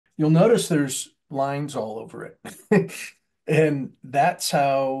you'll notice there's lines all over it. And that's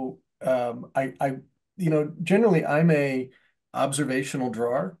how generally I'm a observational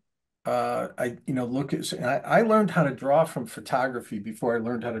drawer. I learned how to draw from photography before I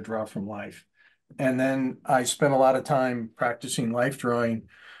learned how to draw from life. And then I spent a lot of time practicing life drawing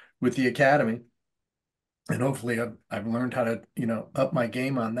with the academy. And hopefully I've learned how to, up my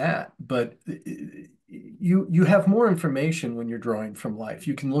game on that. But you have more information when you're drawing from life.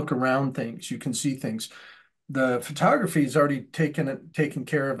 You can look around things, you can see things. The photography has already taken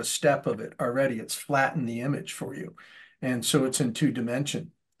care of a step of it already. It's flattened the image for you. And so it's in two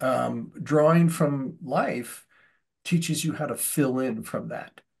dimension. Drawing from life teaches you how to fill in from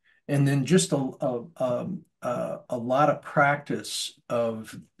that. And then just a lot of practice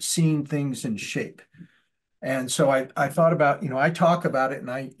of seeing things in shape. And so I thought about, I talk about it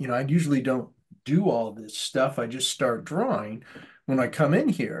and I usually don't do all this stuff. I just start drawing when I come in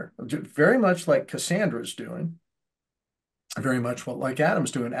here, very much like Cassandra's doing, very much what like Adam's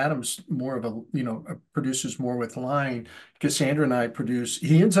doing. Adam's more of a, produces more with line. Cassandra and I produce,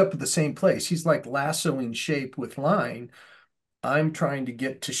 he ends up at the same place. He's like lassoing shape with line. I'm trying to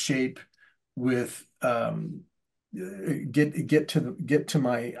get to shape with get to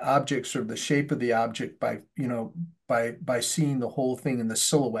my objects or the shape of the object by by seeing the whole thing in the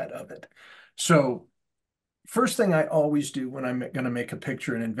silhouette of it. So first thing I always do when I'm going to make a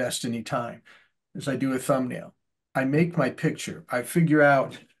picture and invest any time is I do a thumbnail. I make my picture. I figure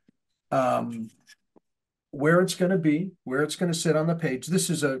out um, where it's going to be, where it's going to sit on the page. This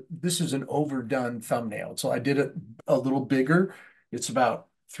is an overdone thumbnail. So I did it a little bigger. It's about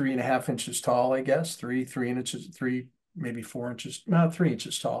 3.5 inches tall, I guess. Three inches, maybe 4 inches, no, 3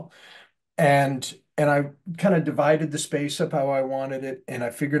 inches tall. And I kind of divided the space up how I wanted it, and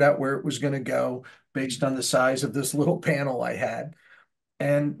I figured out where it was going to go based on the size of this little panel I had.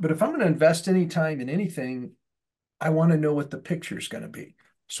 But if I'm going to invest any time in anything, I want to know what the picture is going to be.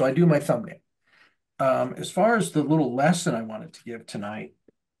 So I do my thumbnail. As far as the little lesson I wanted to give tonight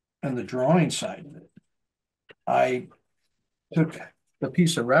and the drawing side of it, I took the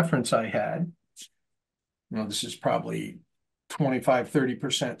piece of reference I had. This is probably 25,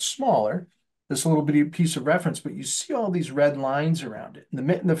 30% smaller, this little bitty piece of reference, but you see all these red lines around it.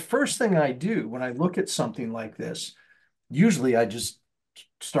 And the first thing I do when I look at something like this, usually I just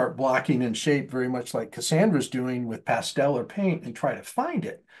start blocking in shape, very much like Cassandra's doing with pastel or paint, and try to find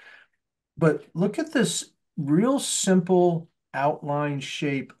it. But look at this real simple outline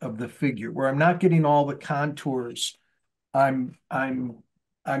shape of the figure where I'm not getting all the contours. I'm I'm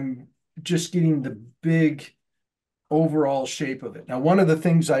I'm just getting the big overall shape of it. Now, one of the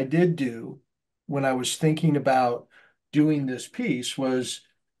things I did do when I was thinking about doing this piece was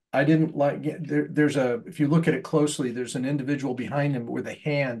I didn't like there's a if you look at it closely, there's an individual behind him where the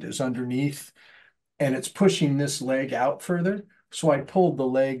hand is underneath and it's pushing this leg out further. So I pulled the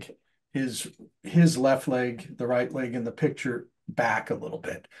leg, his his left leg, the right leg in the picture back a little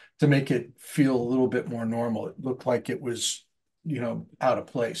bit to make it feel a little bit more normal. It looked like it was, out of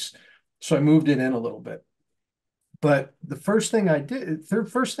place. So I moved it in a little bit. But the first thing I did, the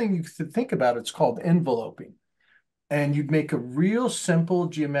first thing you think about, it's called enveloping. And you'd make a real simple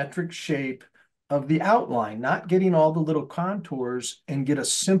geometric shape of the outline, not getting all the little contours, and get a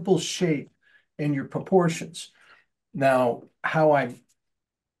simple shape in your proportions. Now, how I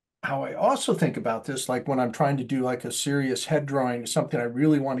also think about this, like when I'm trying to do like a serious head drawing, something I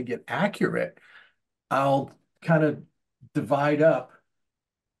really want to get accurate, I'll kind of divide up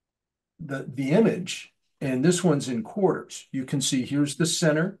the image, and this one's in quarters. You can see here's the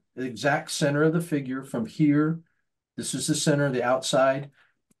center, the exact center of the figure from here. This is the center of the outside,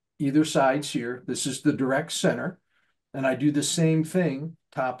 either sides here. This is the direct center. And I do the same thing,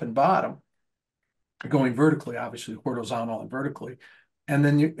 top and bottom, going vertically, obviously horizontal and vertically. And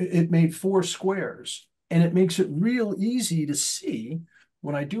then it made 4 squares. And it makes it real easy to see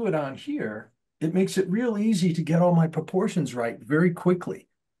when I do it on here. It makes it real easy to get all my proportions right very quickly.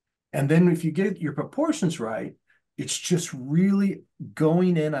 And then if you get your proportions right, it's just really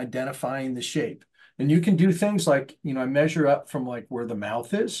going in, identifying the shape. And you can do things like, I measure up from like where the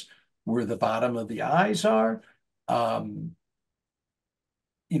mouth is, where the bottom of the eyes are. Um,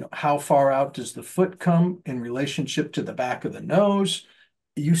 how far out does the foot come in relationship to the back of the nose?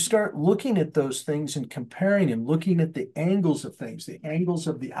 You start looking at those things and comparing them, looking at the angles of things, the angles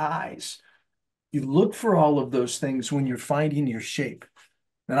of the eyes. You look for all of those things when you're finding your shape.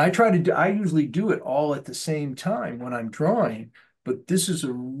 And I usually do it all at the same time when I'm drawing, but this is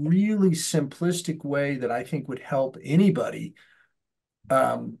a really simplistic way that I think would help anybody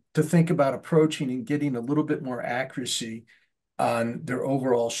to think about approaching and getting a little bit more accuracy on their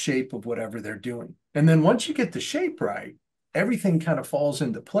overall shape of whatever they're doing. And then once you get the shape right, everything kind of falls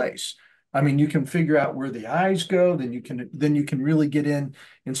into place. I mean, you can figure out where the eyes go, then you can really get in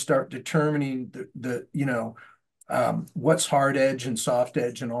and start determining what's hard edge and soft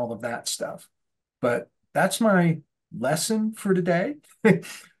edge and all of that stuff. But that's my lesson for today.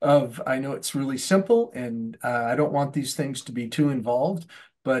 I know it's really simple, and I don't want these things to be too involved,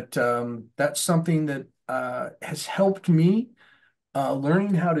 but that's something that has helped me.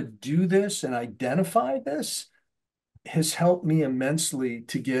 Learning how to do this and identify this has helped me immensely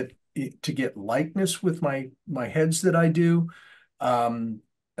to get likeness with my heads that I do, um,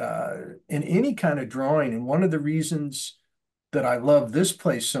 in any kind of drawing. And one of the reasons that I love this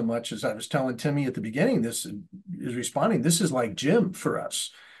place so much, as I was telling Timmy at the beginning, this is responding. This is like gym for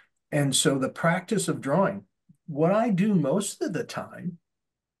us. And so the practice of drawing, what I do most of the time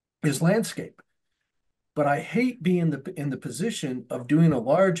is landscape. But I hate being in the position of doing a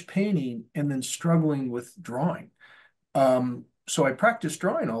large painting and then struggling with drawing. So I practice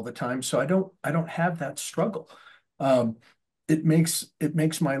drawing all the time, so I don't have that struggle. Um, it makes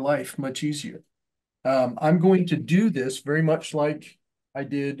my life much easier. I'm going to do this very much like I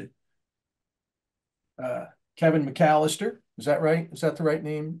did uh, Kevin McAllister. Is that right? Is that the right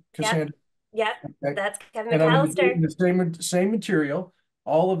name, Yep. Cassandra? Yep. Okay. That's Kevin And I'm going to do it McAllister. in the same material.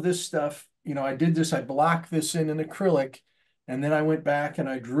 All of this stuff, I did this. I blocked this in an acrylic, and then I went back and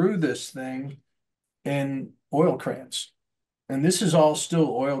I drew this thing in oil crayons. And this is all still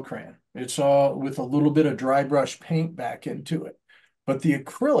oil crayon. It's all with a little bit of dry brush paint back into it. But the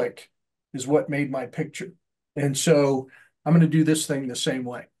acrylic is what made my picture. And so I'm going to do this thing the same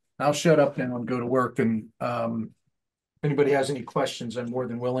way. I'll shut up now and go to work. And if anybody has any questions, I'm more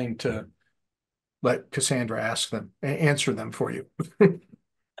than willing to let Cassandra ask them, answer them for you.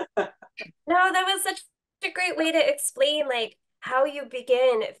 No, that was such a great way to explain like how you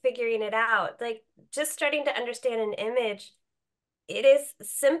begin figuring it out. Like just starting to understand an image, it is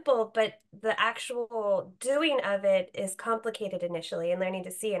simple, but the actual doing of it is complicated initially and learning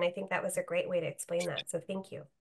to see. And I think that was a great way to explain that. So thank you.